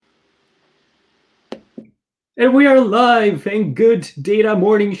And we are live and good data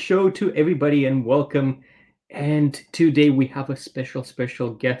morning show to everybody and welcome. And today we have a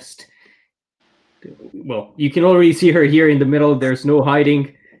special guest. Well, you can already see her here in the middle. There's no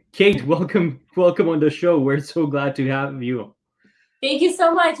hiding. Kate, welcome on the show. We're so glad to have you. Thank you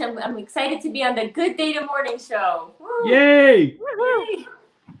so much. I'm excited to be on the Good Data Morning Show. Woo! Yay! Woohoo!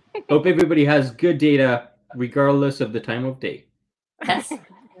 Yay! Hope everybody has good data regardless of the time of day. Yes.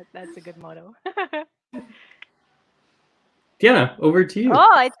 That's a good motto. Diana, over to you.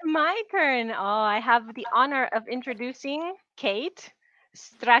 Oh, it's my turn. Oh, I have the honor of introducing Kate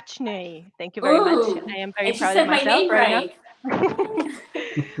Strachny. Thank you very much. Ooh. I am very And she proud of said my myself name right now. right.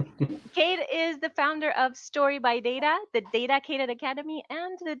 Kate is the founder of Story by Data, the Datacated Academy,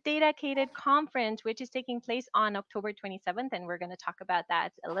 and the Datacated Conference, which is taking place on October 27th. And we're going to talk about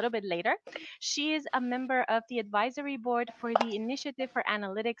that a little bit later. She is a member of the advisory board for the Initiative for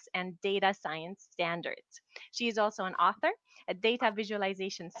Analytics and Data Science Standards. She is also an author, a data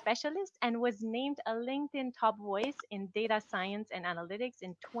visualization specialist, and was named a LinkedIn top voice in data science and analytics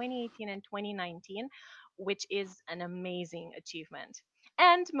in 2018 and 2019, which is an amazing achievement.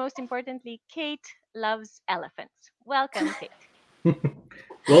 And most importantly, Kate loves elephants. Welcome, Kate. I do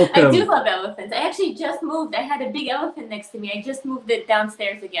Welcome. love elephants. I actually just moved. I had a big elephant next to me. I just moved it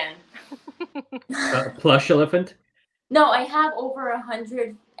downstairs again. Plush elephant. No, I have over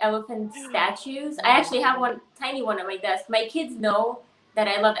 100 elephant statues. I actually have one tiny one on my desk. My kids know that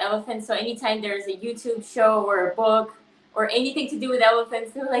I love elephants, so anytime there's a YouTube show or a book or anything to do with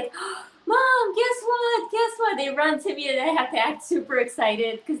elephants, they're like, "Mom, guess what? Guess what?" They run to me and I have to act super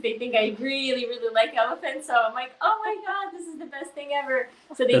excited because they think I really like elephants. So I'm like, "Oh my god, this is the best thing ever!"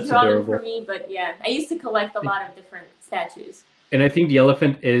 So they That's draw them for adorable. me. But yeah, I used to collect a lot of different statues. And I think the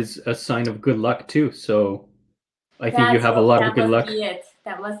elephant is a sign of good luck too. So I think you have a lot of That good must luck. be it.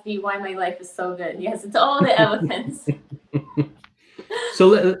 That must be why my life is so good. Yes, it's all the elephants. So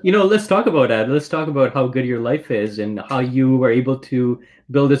let's talk about that. Let's talk about how good your life is and how you were able to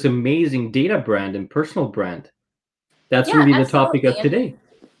build this amazing data brand and personal brand. That's Yeah, really the topic absolutely. of And today.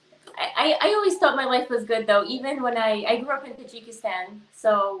 I always thought my life was good though. Even when I grew up in Tajikistan,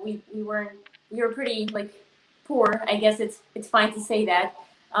 so we were pretty like poor. I guess it's fine to say that.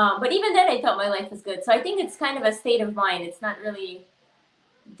 But even then, I thought my life was good. So I think it's kind of a state of mind. It's not really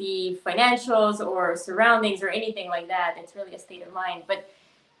the financials or surroundings or anything like that. It's really a state of mind. But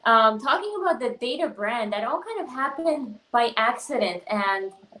talking about the data brand, that all kind of happened by accident,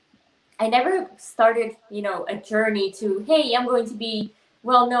 and I never started, a journey to, hey, I'm going to be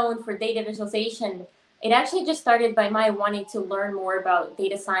well known for data visualization. It actually just started by my wanting to learn more about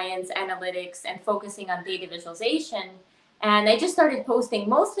data science, analytics, and focusing on data visualization. And I just started posting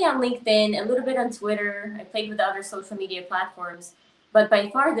mostly on LinkedIn, a little bit on Twitter. I played with other social media platforms. But by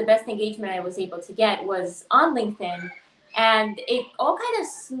far, the best engagement I was able to get was on LinkedIn. And it all kind of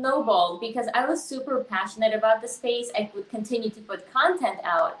snowballed because I was super passionate about the space. I would continue to put content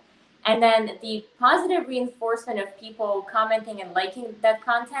out, and then the positive reinforcement of people commenting and liking that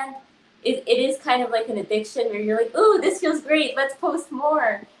content, it is kind of like an addiction where you're like, ooh, this feels great, let's post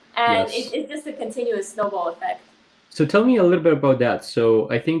more. And Yes. it's just a continuous snowball effect. So tell me a little bit about that. So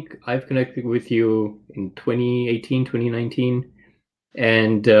I think I've connected with you in 2018, 2019,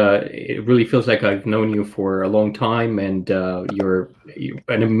 and it really feels like I've known you for a long time, and you're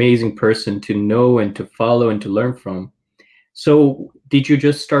an amazing person to know and to follow and to learn from. So, did you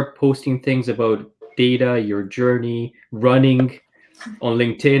just start posting things about data, your journey, running on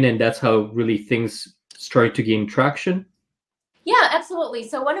LinkedIn, and that's how really things started to gain traction? Yeah, absolutely.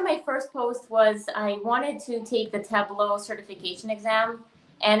 So one of my first posts was I wanted to take the Tableau certification exam.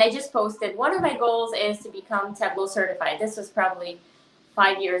 And I just posted, one of my goals is to become Tableau certified. This was probably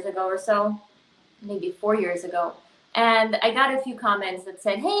 5 years ago or so, maybe 4 years ago. And I got a few comments that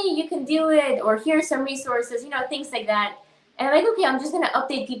said, hey, you can do it, or here's some resources, things like that. And I'm like, okay, I'm just going to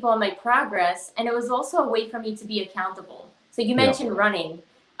update people on my progress. And it was also a way for me to be accountable. So you Yeah. mentioned running.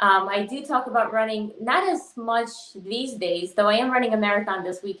 I do talk about running, not as much these days, though I am running a marathon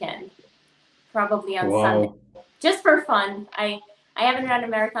this weekend, probably on Sunday, Wow. just for fun. I haven't run a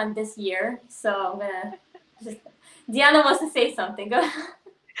marathon this year, so I'm gonna just. Diana wants to say something. Go.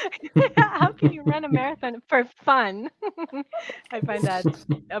 How can you run a marathon for fun? I find that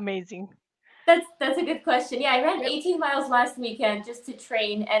amazing. That's a good question. Yeah, I ran Yep. 18 miles last weekend just to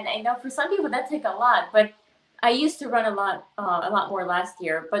train, and I know for some people that take a lot, but I used to run a lot more last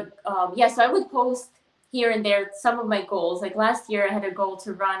year. But yeah, so I would post here and there some of my goals. Like last year, I had a goal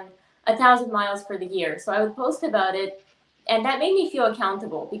to run 1,000 miles for the year, so I would post about it, and that made me feel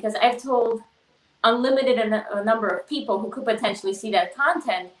accountable because I've told unlimited a number of people who could potentially see that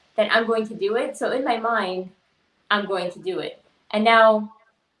content that I'm going to do it. So in my mind, I'm going to do it. And now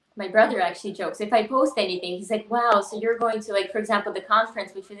my brother actually jokes, if I post anything, he's like, wow, so you're going to, like, for example, the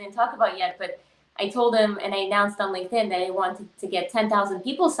conference, which we didn't talk about yet, but I told him and I announced on LinkedIn that I wanted to get 10,000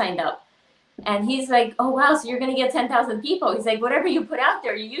 people signed up. And he's like, oh, wow, so you're going to get 10,000 people. He's like, whatever you put out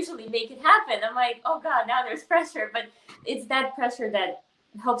there, you usually make it happen. I'm like, oh, God, now there's pressure. But it's that pressure that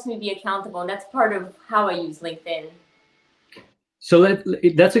helps me be accountable. And that's part of how I use LinkedIn. So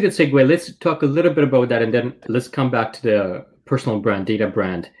that's a good segue. Let's talk a little bit about that, and then let's come back to the personal brand, data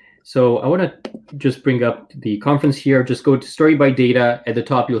brand. So I want to just bring up the conference here. Just go to Story by Data. At the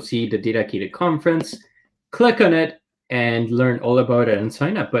top, you'll see the Datacated conference. Click on it and learn all about it and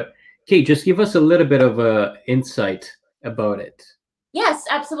sign up. But Kate, just give us a little bit of a insight about it. Yes,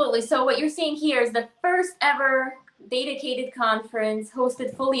 absolutely. So what you're seeing here is the first ever Datacated conference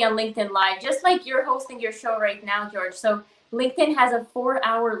hosted fully on LinkedIn Live, just like you're hosting your show right now, George. So LinkedIn has a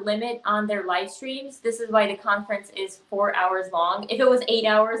 4-hour limit on their live streams. This is why the conference is 4 hours long. If it was 8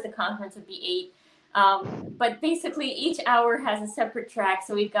 hours, the conference would be 8. But basically, each hour has a separate track.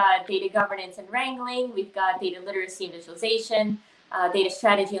 So we've got data governance and wrangling, we've got data literacy and visualization, data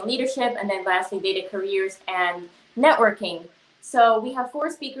strategy and leadership, and then lastly, data careers and networking. So we have 4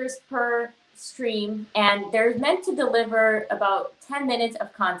 speakers per stream, and they're meant to deliver about 10 minutes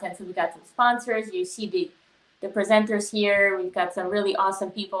of content. So we've got some sponsors. You see the presenters here. We've got some really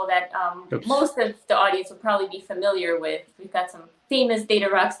awesome people that most of the audience will probably be familiar with. We've got some famous data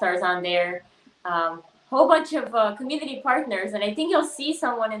rock stars on there, whole bunch of community partners, and I think you'll see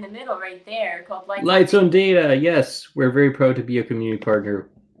someone in the middle right there called Lights on Data. Yes, we're very proud to be a community partner.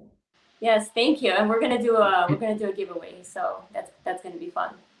 Yes, thank you. And we're gonna do a giveaway, so that's gonna be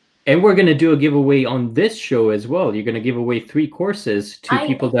fun. And we're gonna do a giveaway on this show as well. You're gonna give away 3 courses to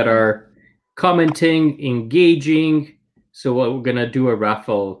people that are commenting, engaging. So we're gonna do a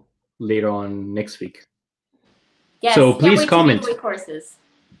raffle later on next week. Yes, so please comment. Courses.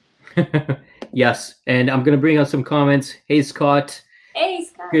 Yes, and I'm gonna bring out some comments. Hey Scott. Hey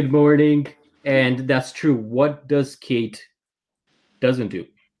Scott. Good morning. And that's true. What does Kate doesn't do?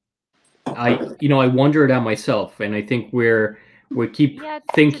 I wonder that myself, and I think we keep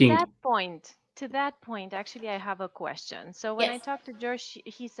thinking. To that point, actually, I have a question. So when I talk to George,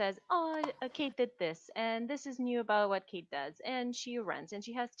 he says, oh, Kate did this, and this is new about what Kate does. And she runs, and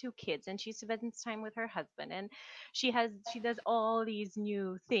she has 2 kids, and she spends time with her husband, and she does all these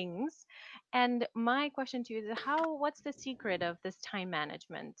new things. And my question to you is, what's the secret of this time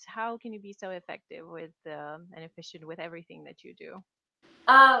management? How can you be so effective and efficient with everything that you do?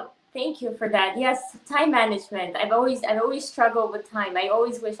 Thank you for that. Yes, time management. I've always struggled with time. I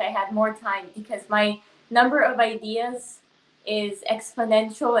always wish I had more time because my number of ideas is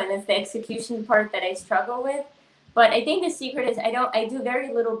exponential, and it's the execution part that I struggle with. But I think the secret is I do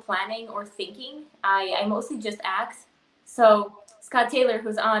very little planning or thinking. I mostly just act. So Scott Taylor,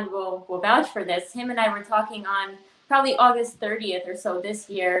 who's on, will vouch for this. Him and I were talking on probably August 30th or so this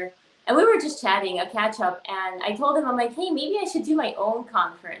year. And we were just chatting, a catch up, and I told him, I'm like, hey, maybe I should do my own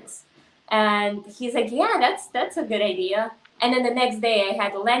conference. And he's like, yeah, that's a good idea. And then the next day I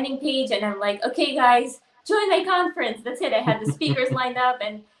had the landing page, and I'm like, okay, guys, join my conference. That's it. I had the speakers lined up,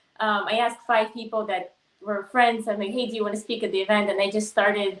 and I asked 5 people that were friends. I'm like, hey, do you want to speak at the event? And I just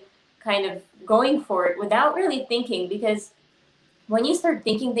started kind of going for it without really thinking, because when you start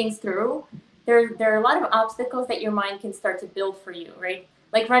thinking things through, there are a lot of obstacles that your mind can start to build for you, right?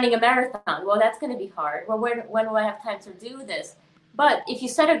 Like running a marathon. Well, that's going to be hard. Well, when will I have time to do this? But if you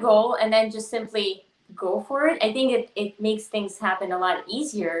set a goal and then just simply go for it, I think it makes things happen a lot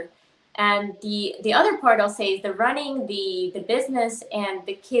easier. And the other part I'll say is the running, the business, and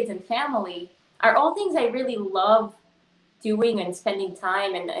the kids and family are all things I really love doing and spending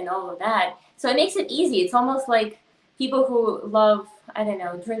time and all of that. So it makes it easy. It's almost like people who love, I don't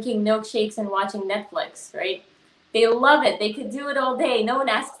know, drinking milkshakes and watching Netflix, right? They love it. They could do it all day. No one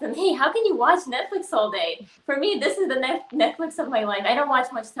asks them, hey, how can you watch Netflix all day? For me, this is the Netflix of my life. I don't watch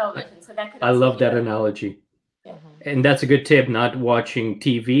much television, so that could. I love that analogy. Yeah. And that's a good tip. Not watching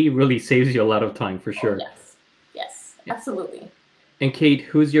TV really saves you a lot of time, for sure. Oh, yes, absolutely. And Kate,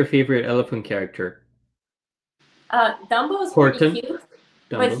 who's your favorite elephant character? Dumbo's pretty cute,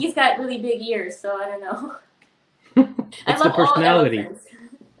 but he's got really big ears, so I don't know. It's the personality.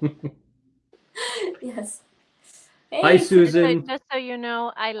 Yes. Hey, hi, Susan. Just so you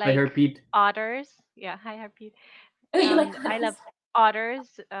know, I like otters. Yeah, hi, Harpreet. Oh, you like otters? I love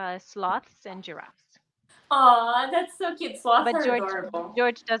otters, sloths, and giraffes. Aw, that's so cute. Sloths are adorable.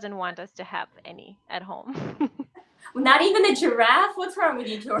 George doesn't want us to have any at home. Not even a giraffe? What's wrong with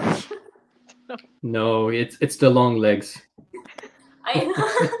you, George? No, it's the long legs.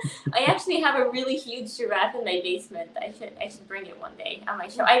 I actually have a really huge giraffe in my basement. I should bring it one day on my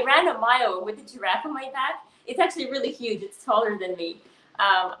show. I ran a mile with a giraffe on my back. It's actually really huge. It's taller than me.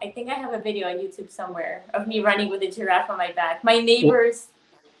 I think I have a video on YouTube somewhere of me running with a giraffe on my back. My neighbors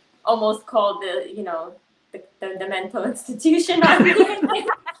almost called the mental institution on me.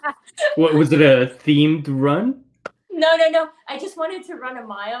 What was it, a themed run? No. I just wanted to run a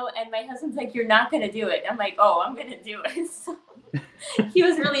mile, and my husband's like, "You're not gonna do it." I'm like, "Oh, I'm gonna do it." So he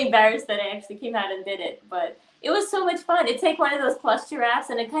was really embarrassed that I actually came out and did it, but it was so much fun. It's like one of those plush giraffes,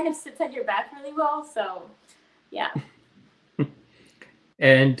 and it kind of sits on your back really well. So, yeah.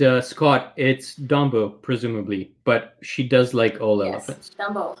 And Scott, it's Dumbo, presumably, but she does like all elephants.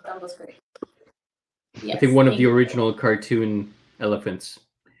 Dumbo's great. Yes, I think one of the original cartoon elephants.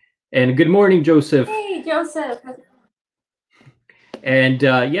 And good morning, Joseph. Hey, Joseph. And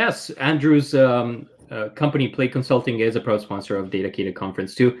yes, Andrew's company, Play Consulting, is a proud sponsor of Datacated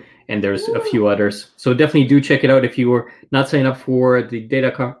Conference too, and there's a few others. So definitely do check it out. If you were not signed up for the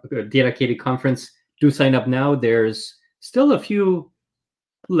Datacated Conference, do sign up now. There's still a few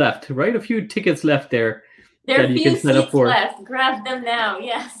left, right? A few tickets left there. There are a few seats left. Grab them now,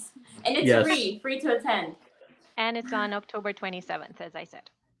 yes. And it's free to attend. And it's on October 27th, as I said.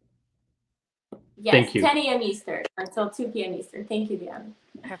 Yes, Thank you. 10 a.m. Eastern until 2 p.m. Eastern. Thank you, Diana.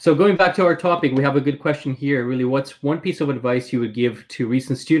 So going back to our topic, we have a good question here. Really, what's one piece of advice you would give to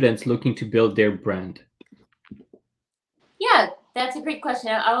recent students looking to build their brand? Yeah, that's a great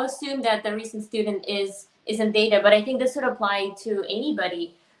question. I'll assume that the recent student is in data, but I think this would apply to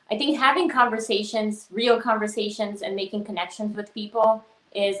anybody. I think having conversations, real conversations, and making connections with people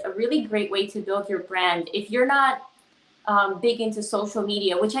is a really great way to build your brand. If you're not big into social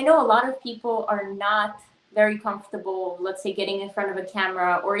media, which I know a lot of people are not very comfortable, let's say getting in front of a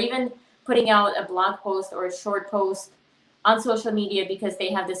camera or even putting out a blog post or a short post on social media because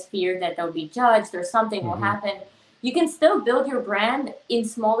they have this fear that they'll be judged or something will happen. You can still build your brand in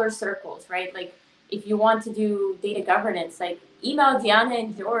smaller circles, right? Like if you want to do data governance, like email Diana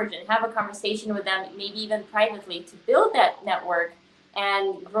and George and have a conversation with them, maybe even privately, to build that network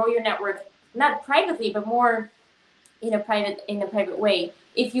and grow your network, not privately, but more in a private way.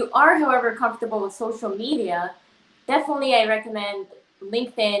 If you are, however, comfortable with social media, definitely I recommend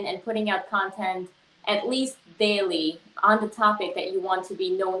LinkedIn and putting out content at least daily on the topic that you want to be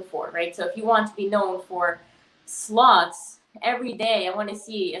known for, right? So if you want to be known for sloths, every day I want to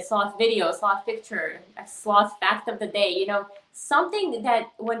see a sloth video, a sloth picture, a sloth fact of the day, something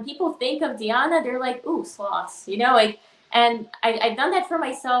that when people think of Diana, they're like, ooh, sloths, like. And I've done that for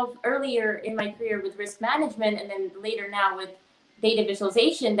myself earlier in my career with risk management, and then later now with data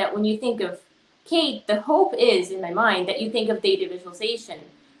visualization, that when you think of Kate, the hope is in my mind that you think of data visualization.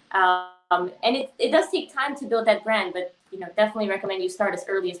 And it does take time to build that brand, but definitely recommend you start as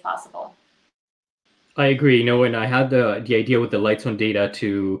early as possible. I agree. And I had the idea with the Lights on Data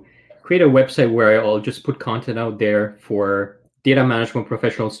to create a website where I'll just put content out there for data management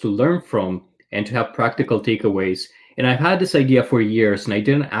professionals to learn from and to have practical takeaways. And I've had this idea for years and I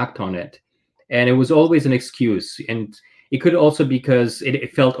didn't act on it. And it was always an excuse. And it could also because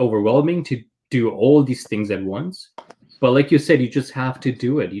it felt overwhelming to do all these things at once. But like you said, you just have to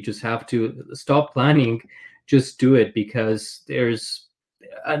do it. You just have to stop planning, just do it, because there's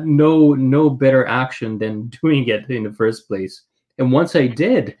no better action than doing it in the first place. And once I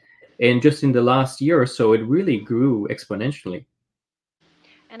did, and just in the last year or so, it really grew exponentially.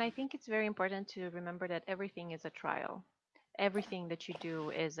 And I think it's very important to remember that everything is a trial. Everything that you do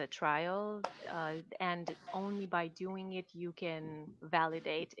is a trial, and only by doing it you can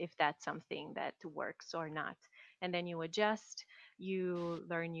validate if that's something that works or not. And then you adjust, you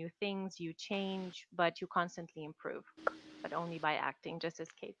learn new things, you change, but you constantly improve, but only by acting, just as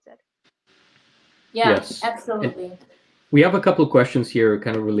Kate said. Yeah, yes. Absolutely. And we have a couple of questions here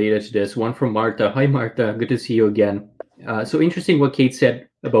kind of related to this. One from Martha. Hi, Martha. Good to see you again. So interesting what Kate said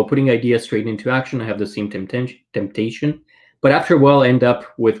about putting ideas straight into action. I have the same temptation, but after a while, I end up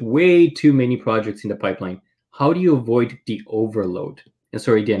with way too many projects in the pipeline. How do you avoid the overload? And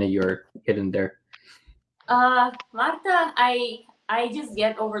sorry, Diana, you're hidden there. Martha, I just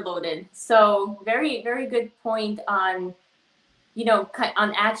get overloaded. So very, very good point on,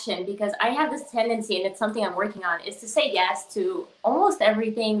 on action, because I have this tendency, and it's something I'm working on, is to say yes to almost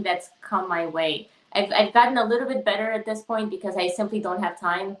everything that's come my way. I've gotten a little bit better at this point because I simply don't have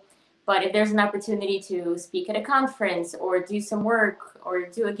time. But if there's an opportunity to speak at a conference or do some work or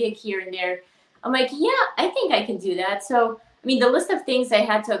do a gig here and there, I'm like, yeah, I think I can do that. So, the list of things I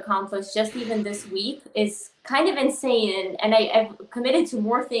had to accomplish just even this week is kind of insane. And I've committed to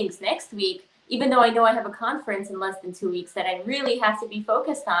more things next week, even though I know I have a conference in less than 2 weeks that I really have to be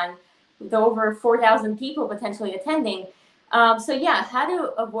focused on with over 4,000 people potentially attending. So yeah, how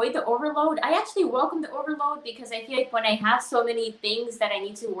to avoid the overload. I actually welcome the overload because I feel like when I have so many things that I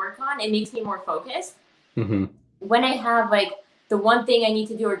need to work on, it makes me more focused. Mm-hmm. When I have like the one thing I need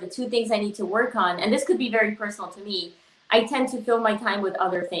to do or the two things I need to work on, and this could be very personal to me, I tend to fill my time with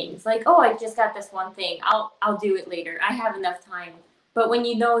other things. Like, oh, I've just got this one thing. I'll do it later. I have enough time. But when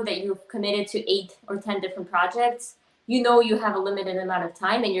you know that you've committed to 8 or 10 different projects, you know you have a limited amount of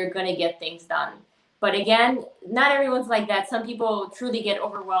time and you're going to get things done. But again, not everyone's like that. Some people truly get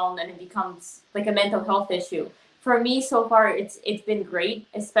overwhelmed and it becomes like a mental health issue. For me, so far, it's been great,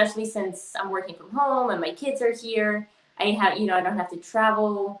 especially since I'm working from home and my kids are here. I don't have to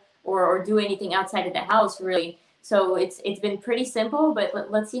travel or do anything outside of the house really. So it's been pretty simple, but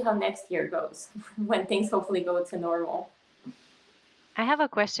let's see how next year goes when things hopefully go to normal. I have a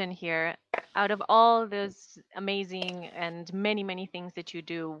question here. Out of all those amazing and many, many things that you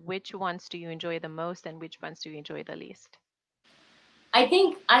do, which ones do you enjoy the most and which ones do you enjoy the least? I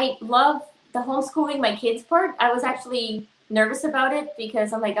think I love the homeschooling my kids part. I was actually nervous about it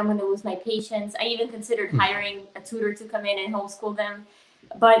because I'm like, I'm going to lose my patience. I even considered hiring a tutor to come in and homeschool them.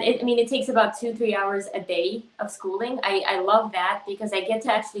 But it takes about 2, 3 hours a day of schooling. I love that because I get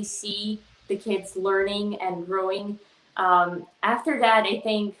to actually see the kids learning and growing. After that, I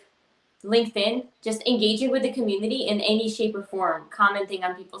think LinkedIn, just engaging with the community in any shape or form, commenting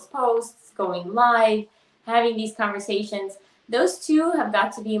on people's posts, going live, having these conversations. Those two have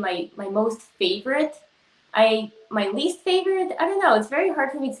got to be my most favorite. My least favorite, I don't know. It's very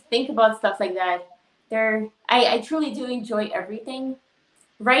hard for me to think about stuff like that. I truly do enjoy everything.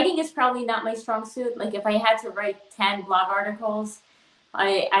 Writing is probably not my strong suit. Like if I had to write 10 blog articles,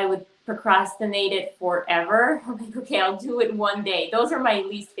 I would procrastinate it forever. I'm like, okay, I'll do it one day. Those are my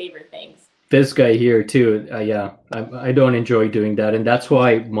least favorite things. This guy here too. Yeah, I don't enjoy doing that, and that's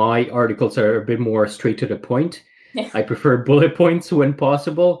why my articles are a bit more straight to the point. I prefer bullet points when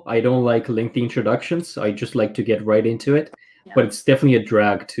possible. I don't like lengthy introductions. I just like to get right into it. Yeah. But it's definitely a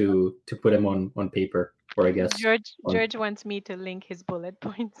drag to put them on paper, or I guess. George wants me to link his bullet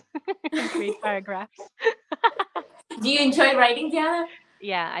points and create paragraphs. Do you enjoy writing, Diana?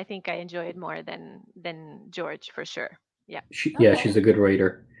 Yeah, I think I enjoy it more than George for sure. Yeah. Yeah, she's a good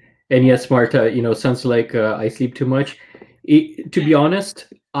writer. And yes, Marta, sounds like I sleep too much. To be honest,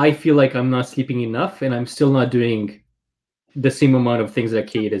 I feel like I'm not sleeping enough, and I'm still not doing the same amount of things that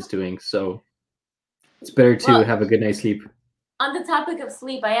Kate is doing. So it's better to have a good night's sleep. On the topic of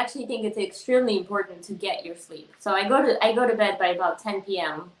sleep, I actually think it's extremely important to get your sleep. So I go to bed by about 10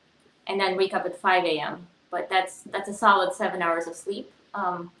 p.m. and then wake up at 5 a.m. But that's a solid 7 hours of sleep.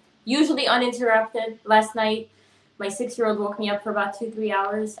 Usually uninterrupted. Last night, my 6-year-old woke me up for about 2, 3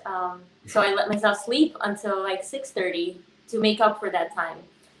 hours. So I let myself sleep until like 6:30 to make up for that time.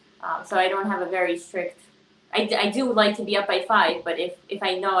 So I don't have a very strict. I do like to be up by 5, but if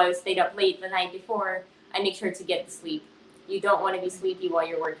I know I stayed up late the night before, I make sure to get the sleep. You don't want to be sleepy while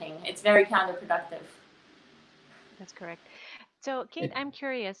you're working. It's very counterproductive. That's correct. So, Kate, I'm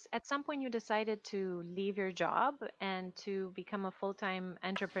curious. At some point, you decided to leave your job and to become a full-time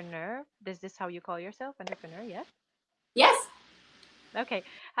entrepreneur. Is this how you call yourself, entrepreneur? Yes. Yes. Okay.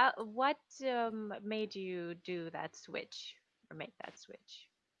 What made you do that switch or make that switch?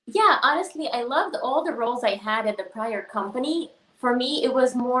 Yeah, honestly, I loved all the roles I had at the prior company. For me, it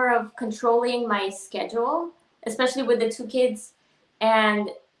was more of controlling my schedule, especially with the 2 kids,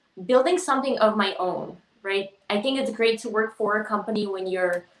 and building something of my own, right? I think it's great to work for a company when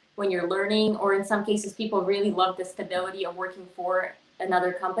you're learning, or in some cases, people really love the stability of working for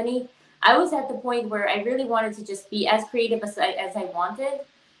another company. I was at the point where I really wanted to just be as creative as I wanted,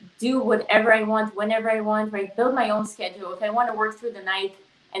 do whatever I want, whenever I want, right? Build my own schedule. If I want to work through the night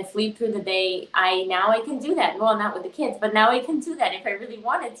and sleep through the day, I can do that. Well, not with the kids, but now I can do that if I really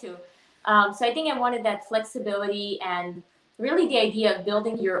wanted to. So I think I wanted that flexibility and really the idea of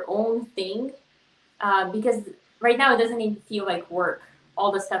building your own thing, because right now it doesn't even feel like work,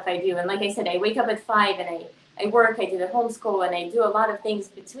 all the stuff I do. And like I said, I wake up at 5 and I work, I do the homeschool, and I do a lot of things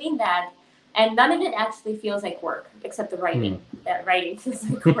between that. And none of it actually feels like work, except the writing. That writing feels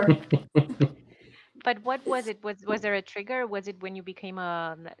like work. But what was it? Was there a trigger? Was it when you became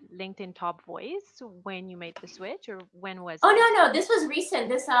a LinkedIn top voice when you made the switch, or when was Oh it? no, this was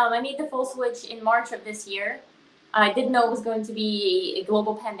recent. I made the full switch in March of this year. I didn't know it was going to be a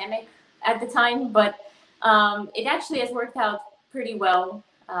global pandemic at the time, but it actually has worked out pretty well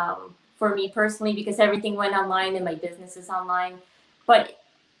for me personally because everything went online and my business is online. But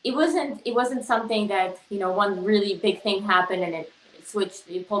it wasn't something that one really big thing happened and it switched.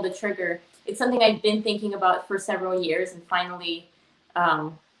 You pulled the trigger. it's something I've been thinking about for several years, and finally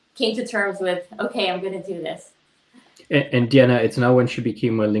came to terms with, okay, I'm going to do this. And Diana, it's not when she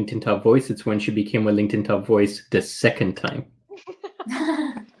became a LinkedIn top voice, it's when she became a LinkedIn top voice the second time.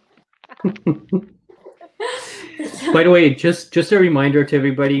 By the way, just a reminder to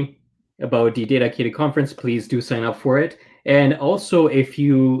everybody about the Datacated conference, please do sign up for it. And also, if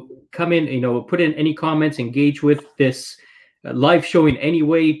you come in, put in any comments, engage with this live show in any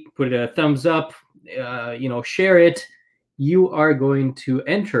way, put a thumbs up, share it. You are going to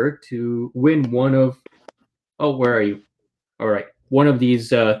enter to win one of, where are you? All right, one of these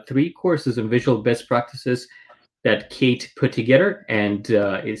 3 courses in visual best practices that Kate put together and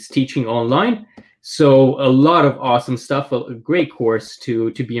is teaching online. So a lot of awesome stuff, a great course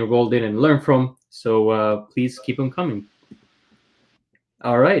to be enrolled in and learn from. So please keep them coming.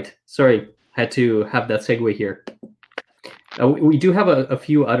 All right. Sorry, had to have that segue here. We do have a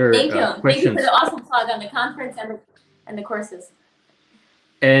few other questions. Thank you for the awesome plug on the conference and the courses.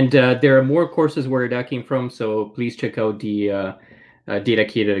 And there are more courses where that came from, so please check out the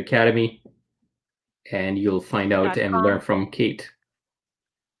Datacated Academy, and you'll find out and learn from Kate.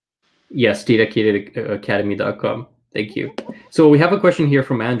 Yes, datacatedacademy.com. Thank you. So we have a question here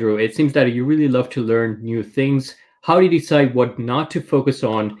from Andrew. It seems that you really love to learn new things. How do you decide what not to focus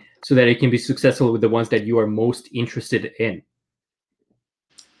on so that it can be successful with the ones that you are most interested in?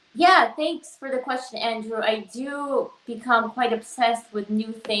 Yeah, thanks for the question, Andrew. I do become quite obsessed with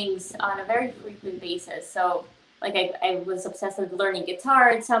new things on a very frequent basis. So like I was obsessed with learning guitar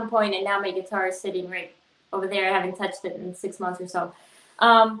at some point, and now my guitar is sitting right over there. I haven't touched it in 6 months or so.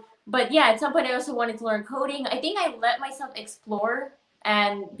 But yeah, at some point I also wanted to learn coding. I think I let myself explore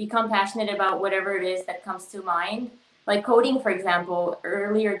and become passionate about whatever it is that comes to mind. Like coding, for example,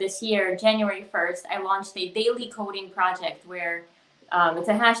 earlier this year, January 1st, I launched a daily coding project where it's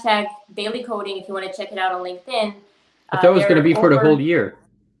a hashtag daily coding. If you want to check it out on LinkedIn. I thought it was going to be for the whole year.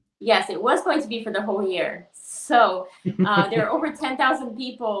 Yes, it was going to be for the whole year. So there are over 10,000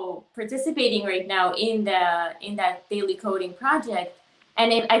 people participating right now in that daily coding project.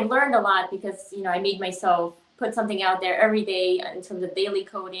 And I learned a lot because, I made myself put something out there every day in terms of daily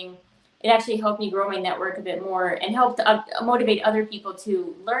coding. It actually helped me grow my network a bit more and helped motivate other people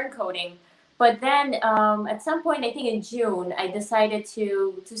to learn coding. But then at some point, I think in June, I decided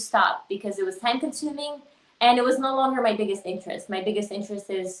to stop because it was time consuming and it was no longer my biggest interest. My biggest interest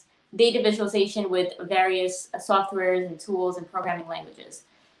is data visualization with various softwares and tools and programming languages.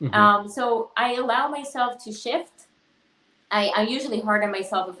 Mm-hmm. So I allow myself to shift. I'm usually hard on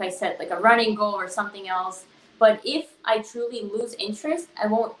myself if I set like a running goal or something else. But if I truly lose interest, I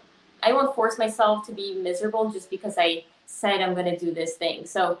won't force myself to be miserable just because I said I'm going to do this thing.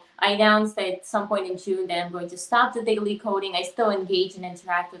 So I announced at some point in June that I'm going to stop the daily coding. I still engage and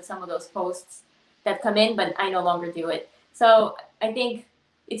interact with some of those posts that come in, but I no longer do it. So I think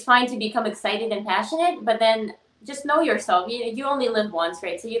it's fine to become excited and passionate, but then just know yourself. You only live once,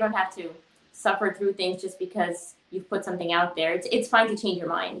 right? So you don't have to suffer through things just because you've put something out there. It's fine to change your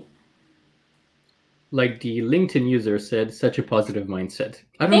mind. Like the LinkedIn user said, such a positive mindset.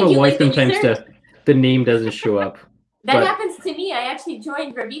 I don't know why sometimes the name doesn't show up. That happens to me. I actually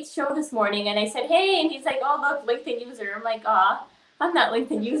joined Ravit's show this morning and I said, hey, and he's like, oh, look, LinkedIn user. I'm like, I'm not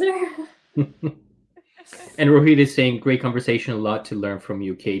LinkedIn user. And Rohit is saying, great conversation, a lot to learn from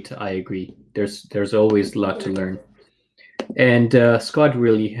you, Kate. I agree. There's always a lot to learn. And Scott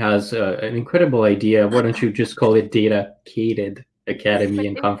really has an incredible idea. Why don't you just call it Datacated Academy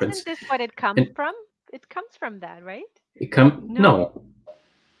and Conference? Isn't this what it comes from? It comes from that, right? No.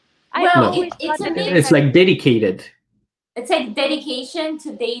 Well, it's like dedicated. It's like dedication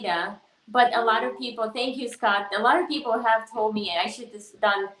to data. But a lot of people, thank you, Scott. A lot of people have told me I should have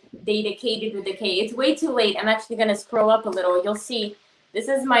done Datacated with a K. It's way too late. I'm actually going to scroll up a little. You'll see this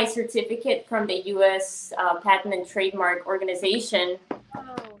is my certificate from the U.S. Patent and Trademark Organization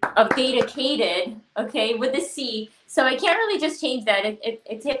of Datacated, okay, with the C. So I can't really just change that.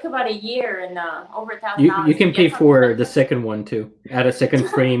 It took about a year and over $1,000. You can pay for the second one too. Add a second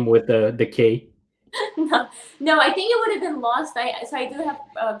frame with the K. No, I think it would have been lost. So I do have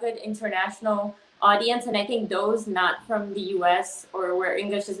a good international audience, and I think those not from the U.S. or where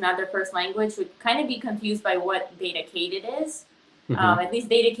English is not their first language would kind of be confused by what Datacated is. Mm-hmm. At least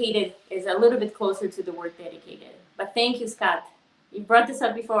Datacated is a little bit closer to the word dedicated. But thank you, Scott. You brought this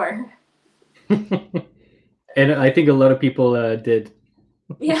up before. And I think a lot of people did.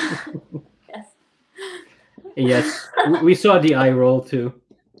 Yeah. Yes. Yes. We saw the eye roll too.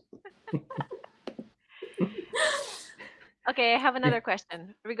 Okay, I have another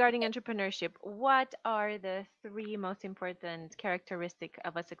question regarding entrepreneurship. What are the 3 most important characteristic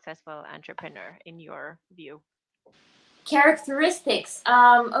of a successful entrepreneur in your view? Characteristics.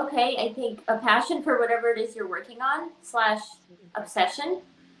 Okay, I think a passion for whatever it is you're working on slash obsession,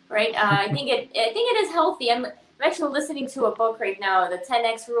 right? I think it is healthy. I'm actually listening to a book right now, The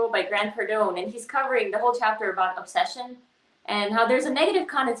 10X Rule by Grant Cardone, and he's covering the whole chapter about obsession and how there's a negative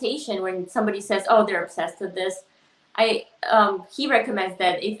connotation when somebody says, "Oh, they're obsessed with this." He recommends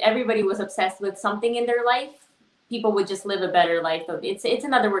that if everybody was obsessed with something in their life, people would just live a better life. It's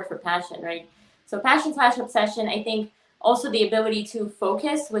another word for passion, right? So passion slash obsession. I think also the ability to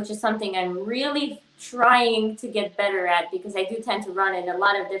focus, which is something I'm really trying to get better at because I do tend to run in a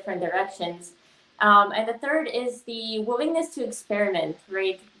lot of different directions. And the third is the willingness to experiment,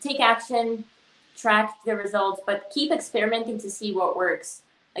 right? Take action, track the results, but keep experimenting to see what works.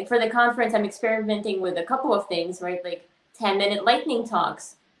 Like for the conference, I'm experimenting with a couple of things, right? Like 10-minute lightning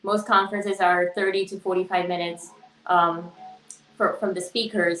talks. Most conferences are 30 to 45 minutes from the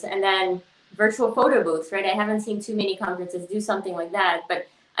speakers. And then virtual photo booths, right? I haven't seen too many conferences do something like that, but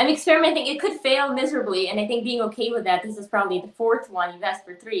I'm experimenting. It could fail miserably, and I think being okay with that. This is probably the fourth one. You've asked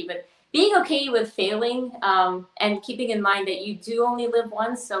for 3, but being okay with failing and keeping in mind that you do only live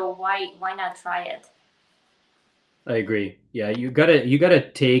once, so why not try it? I agree. Yeah, you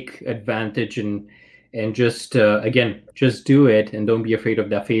gotta take advantage and just again just do it and don't be afraid of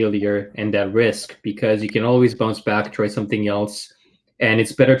that failure and that risk because you can always bounce back, try something else, and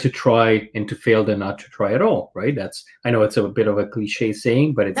it's better to try and to fail than not to try at all, right? I know it's a bit of a cliche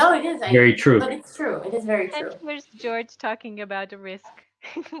saying, but it's No, it is. very true. But it's true. It is very true. And here's George talking about risk.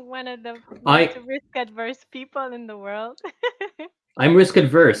 One of the I- most risk-adverse people in the world. I'm risk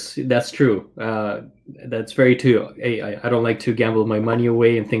adverse. That's true. That's very true. I don't like to gamble my money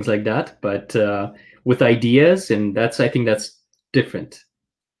away and things like that. But with ideas, and I think that's different.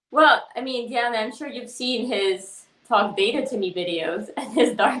 Well, I mean, Diana, I'm sure you've seen his talk beta to me videos and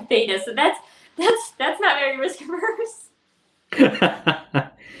his dark beta. So that's not very risk averse.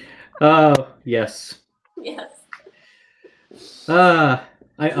 Oh yes. Yes.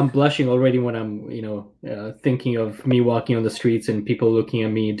 I'm blushing already when I'm, thinking of me walking on the streets and people looking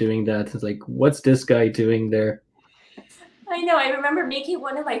at me doing that. It's like, what's this guy doing there? I know. I remember making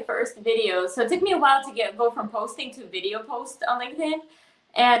one of my first videos. So it took me a while to go from posting to video post on LinkedIn.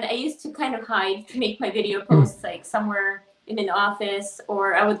 And I used to kind of hide to make my video posts like somewhere in an office,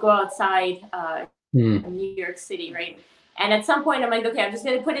 or I would go outside in New York City, right? And at some point, I'm like, okay, I'm just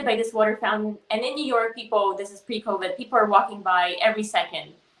going to put it by this water fountain. And in New York, this is pre-COVID, people are walking by every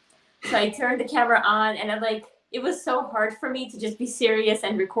second. So I turned the camera on, and it was so hard for me to just be serious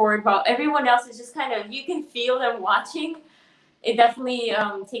and record while everyone else is just kind of, you can feel them watching. It definitely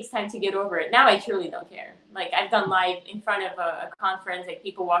takes time to get over it. Now I truly don't care. Like I've done live in front of a conference, like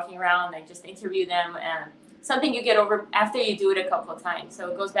people walking around, I just interview them, and something you get over after you do it a couple of times. So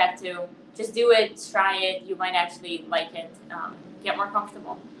it goes back to just do it, try it. You might actually like it, get more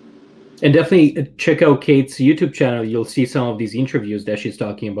comfortable. And definitely check out Kate's YouTube channel. You'll see some of these interviews that she's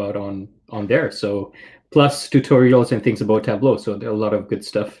talking about on there. So plus tutorials and things about Tableau. So there are a lot of good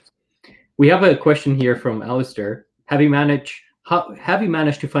stuff. We have a question here from Alistair. Have you managed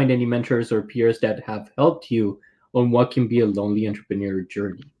to find any mentors or peers that have helped you on what can be a lonely entrepreneur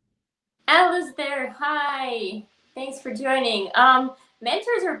journey? Alistair, hi. Thanks for joining.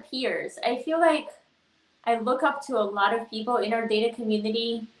 Mentors or peers? I feel like I look up to a lot of people in our data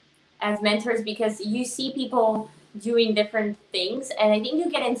community as mentors because you see people doing different things, and I think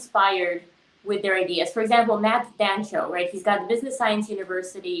you get inspired with their ideas. For example, Matt Dancho, right? He's got the Business Science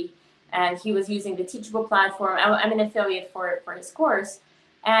University, and he was using the Teachable platform. I'm an affiliate for his course,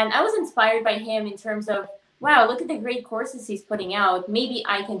 and I was inspired by him in terms of, wow, look at the great courses he's putting out. Maybe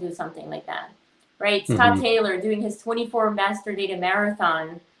I can do something like that, right? Scott Taylor doing his 24 Master Data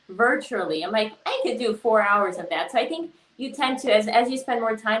Marathon virtually. I'm like, I could do 4 hours of that. So I think you tend to, as you spend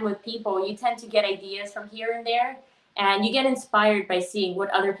more time with people, you tend to get ideas from here and there, and you get inspired by seeing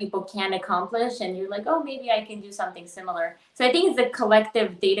what other people can accomplish, and you're like, oh, maybe I can do something similar. So I think it's a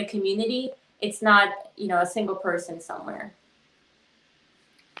collective data community. It's not, a single person somewhere.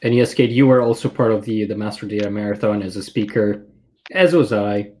 And yes, Kate, you were also part of the Master Data Marathon as a speaker, as was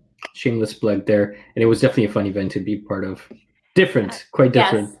I. Shameless plug there. And it was definitely a fun event to be part of. Quite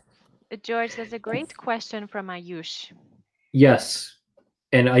different. Yes. George, that's a great question from Ayush. Yes.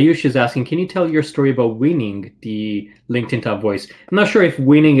 And Ayush is asking, can you tell your story about winning the LinkedIn Top Voice? I'm not sure if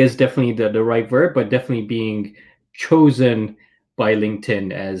winning is definitely the right verb, but definitely being chosen by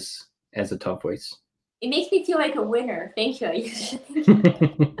LinkedIn as a top voice. It makes me feel like a winner. Thank you, Ayush.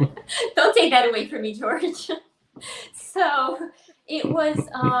 Don't take that away from me, George. So it was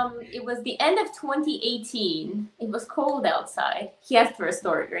the end of 2018. It was cold outside. He asked for a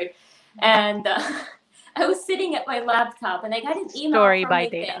story, right? And I was sitting at my laptop and I got an email Story from by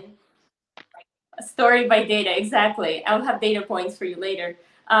Data. LinkedIn. A story by Data, exactly. I'll have data points for you later.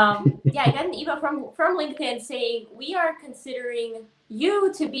 Yeah, I got an email from LinkedIn saying we are considering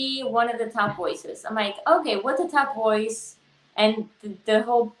you to be one of the top voices. I'm like, okay, what's a top voice? And the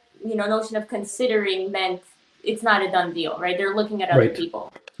whole notion of considering meant it's not a done deal, right? They're looking at other Right.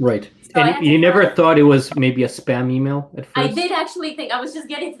 people. Right. So I And had you to never find. thought it was maybe a spam email at I first? did actually think I was just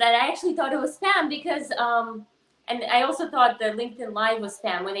getting to that. I actually thought it was spam because and I also thought the LinkedIn Live was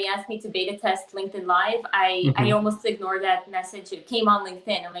spam. When they asked me to beta test LinkedIn Live, I almost ignored that message. It came on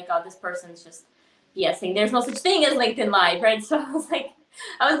LinkedIn. I'm like, oh, this person's just BSing. There's no such thing as LinkedIn Live, right? So I was like,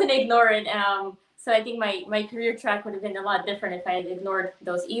 I was gonna ignore it. So I think my career track would have been a lot different if I had ignored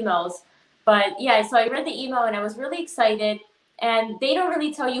those emails. But yeah, so I read the email and I was really excited. And they don't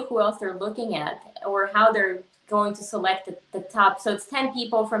really tell you who else they're looking at or how they're going to select the top. So it's 10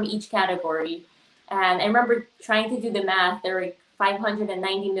 people from each category. And I remember trying to do the math. There were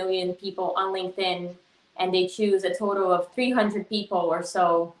 590 million people on LinkedIn, and they choose a total of 300 people or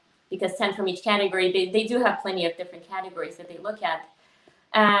so because 10 from each category. They do have plenty of different categories that they look at.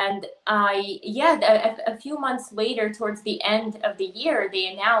 And a few months later, towards the end of the year,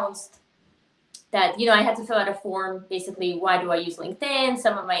 they announced that I had to fill out a form, basically why do I use LinkedIn,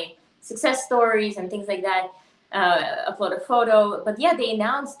 some of my success stories and things like that, upload a photo. But yeah, they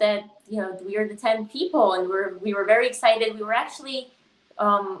announced that we are the 10 people, and we were very excited. We were actually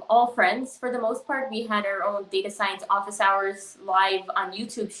all friends for the most part. We had our own data science office hours live on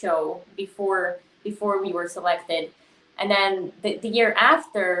YouTube show before we were selected. And then the year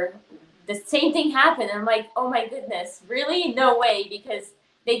after, the same thing happened. And I'm like, oh my goodness, really? No way, because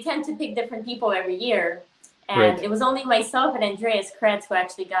they tend to pick different people every year. And Right. it was only myself and Andreas Kretz who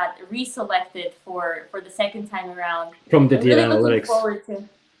actually got reselected for the second time around. From the I'm data really looking analytics. forward to.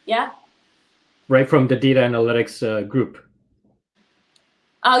 Yeah. Right, from the data analytics group.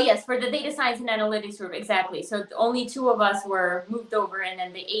 Oh yes, for the data science and analytics group, exactly. So only two of us were moved over, and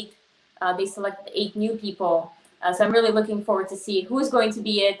then they selected 8 new people. So I'm really looking forward to see who's going to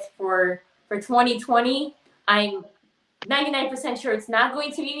be it for 2020. I'm 99% sure it's not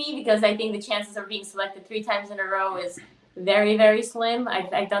going to be me because I think the chances of being selected 3 times in a row is very, very slim.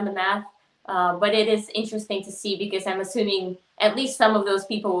 I've done the math, but it is interesting to see because I'm assuming at least some of those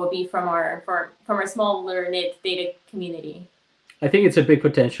people will be from our smaller knit data community. I think it's a big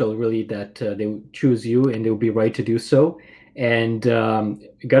potential, really, that they would choose you, and they'll be right to do so. And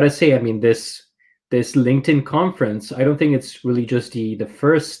gotta say, I mean, this LinkedIn conference, I don't think it's really just the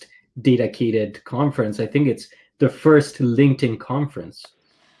first dedicated conference. I think it's the first LinkedIn conference.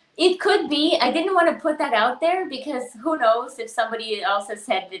 It could be. I didn't want to put that out there because who knows if somebody else has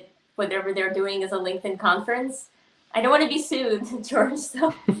said that whatever they're doing is a LinkedIn conference. I don't want to be sued, George.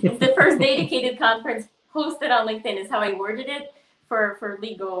 So it's the first dedicated conference hosted on LinkedIn is how I worded it for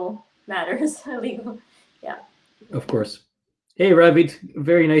legal matters. Legal, yeah. Of course. Hey, Ravid,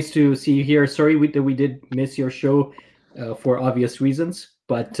 very nice to see you here. Sorry that we did miss your show for obvious reasons,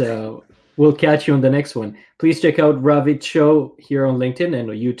 but we'll catch you on the next one. Please check out Ravid's show here on LinkedIn and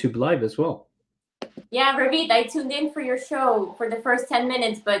YouTube Live as well. Yeah, Ravid, I tuned in for your show for the first 10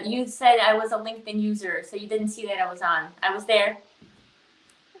 minutes, but you said I was a LinkedIn user, so you didn't see that I was on. I was there.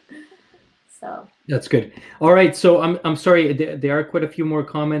 So that's good. All right, so I'm sorry, there are quite a few more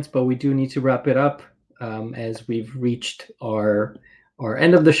comments, but we do need to wrap it up as we've reached our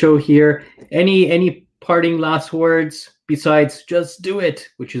end of the show here. Any parting last words besides "just do it,"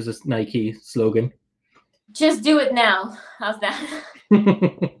 which is a Nike slogan? Just do it now. How's that?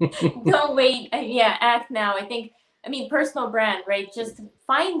 Don't wait. Yeah, act now. I mean, personal brand, right? Just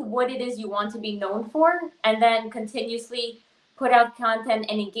find what it is you want to be known for, and then continuously put out content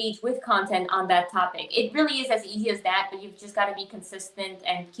and engage with content on that topic. It really is as easy as that, but you've just got to be consistent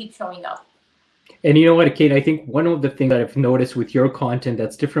and keep showing up. And you know what, Kate, I think one of the things that I've noticed with your content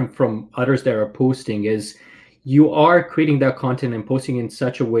that's different from others that are posting is you are creating that content and posting in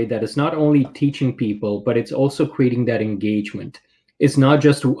such a way that it's not only teaching people, but it's also creating that engagement. It's not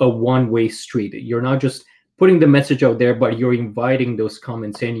just a one-way street. You're not just putting the message out there, but you're inviting those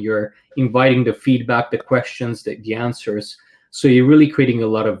comments in. You're inviting the feedback, the questions, the answers. So you're really creating a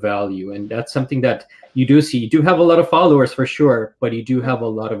lot of value. And that's something that you do see. You do have a lot of followers for sure, but you do have a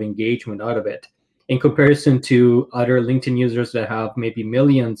lot of engagement out of it in comparison to other LinkedIn users that have maybe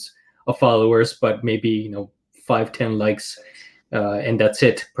millions of followers, but maybe 5-10 likes, and that's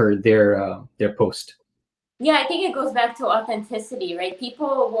it per their post. Yeah, I think it goes back to authenticity, right?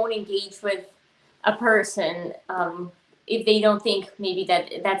 People won't engage with a person if they don't think maybe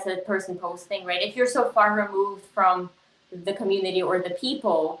that that's a person posting, right? If you're so far removed from the community or the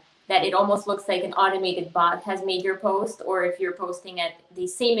people that it almost looks like an automated bot has made your post, or if you're posting at the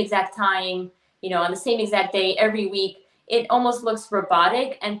same exact time, on the same exact day every week, it almost looks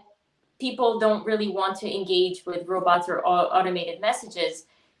robotic, and people don't really want to engage with robots or automated messages.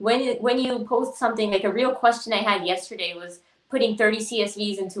 When you post something like a real question I had yesterday was putting 30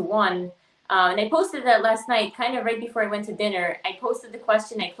 CSVs into one, and I posted that last night, kind of right before I went to dinner. I posted the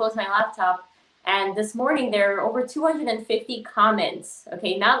question, I closed my laptop, and this morning there are over 250 comments.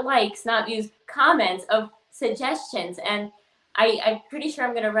 Okay, not likes, not views, comments of suggestions. And I'm pretty sure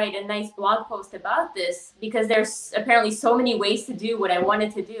I'm going to write a nice blog post about this, because there's apparently so many ways to do what I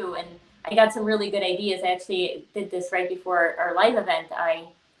wanted to do, and I got some really good ideas. I actually did this right before our live event. I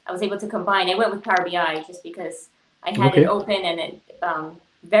was able to combine. I went with Power BI just because I had it open, and it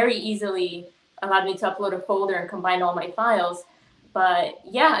very easily allowed me to upload a folder and combine all my files. But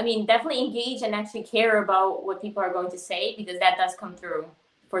yeah, I mean, definitely engage and actually care about what people are going to say, because that does come through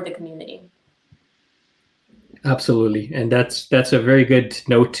for the community. Absolutely. And that's a very good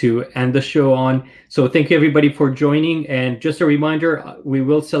note to end the show on. So thank you everybody for joining. And just a reminder, we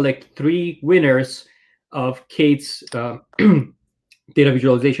will select 3 winners of Kate's data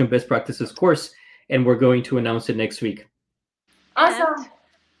visualization best practices course, and we're going to announce it next week. Awesome. And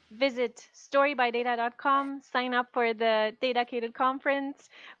visit storybydata.com, sign up for the Datacated conference,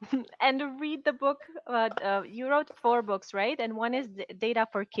 and read the book. You wrote 4 books, right? And one is Data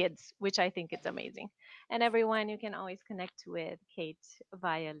for Kids, which I think is amazing. And everyone, you can always connect with Kate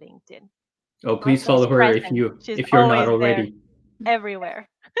via LinkedIn. Oh, please follow her if you're not already. Everywhere.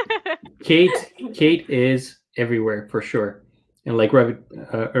 Kate is everywhere for sure. And like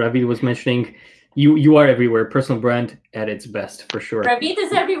Ravid was mentioning, you are everywhere. Personal brand at its best, for sure. Ravid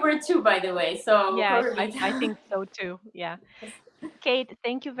is everywhere too, by the way. So yeah, I think so too. Yeah. Kate,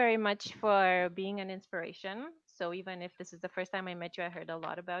 thank you very much for being an inspiration. So even if this is the first time I met you, I heard a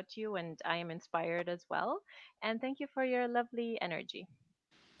lot about you, and I am inspired as well. And thank you for your lovely energy.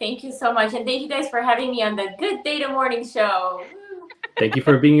 Thank you so much. And thank you guys for having me on the Good Data Morning Show. Thank you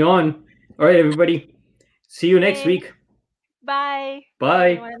for being on. All right, everybody. See you next week. Bye.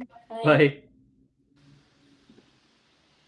 Bye. Bye. Bye.